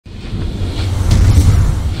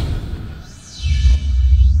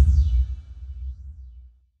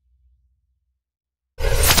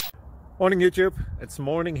Morning YouTube, it's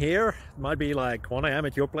morning here. It might be like 1 a.m.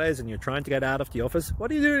 at your place and you're trying to get out of the office.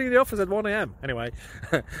 What are you doing in the office at 1 a.m? Anyway,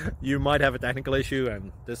 you might have a technical issue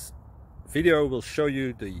and this video will show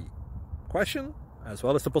you the question as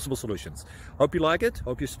well as the possible solutions. Hope you like it,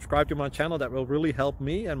 hope you subscribe to my channel. That will really help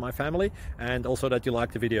me and my family, and also that you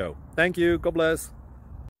like the video. Thank you, God bless.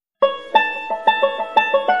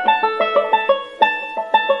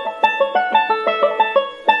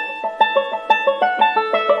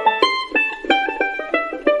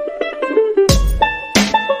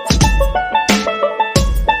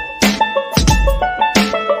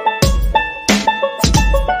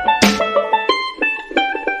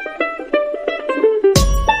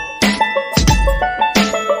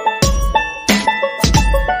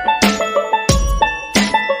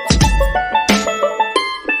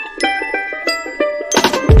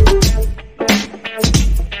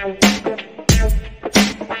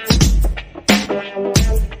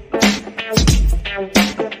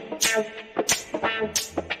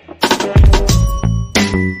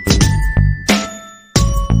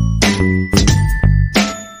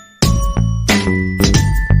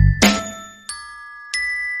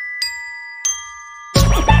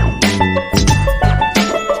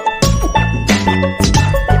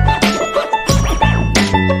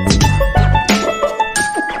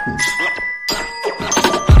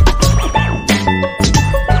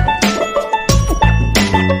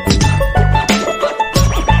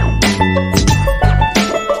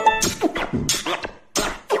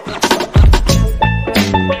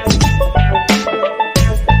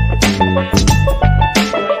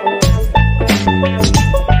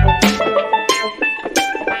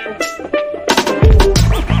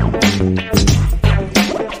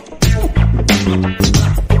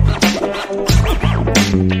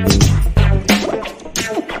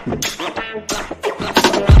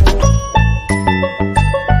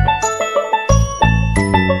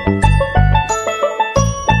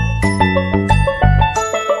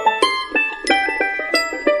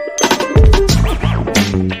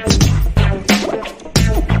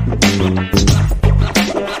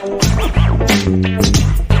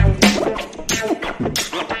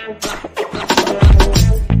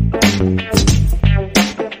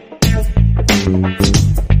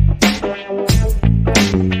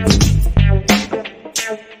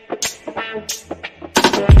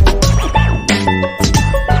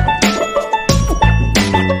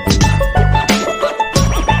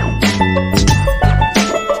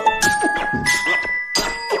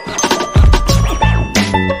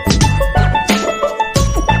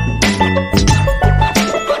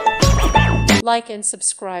 Like and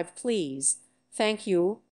subscribe, please. Thank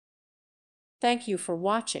you. Thank you for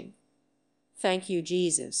watching. Thank you,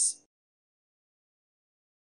 Jesus.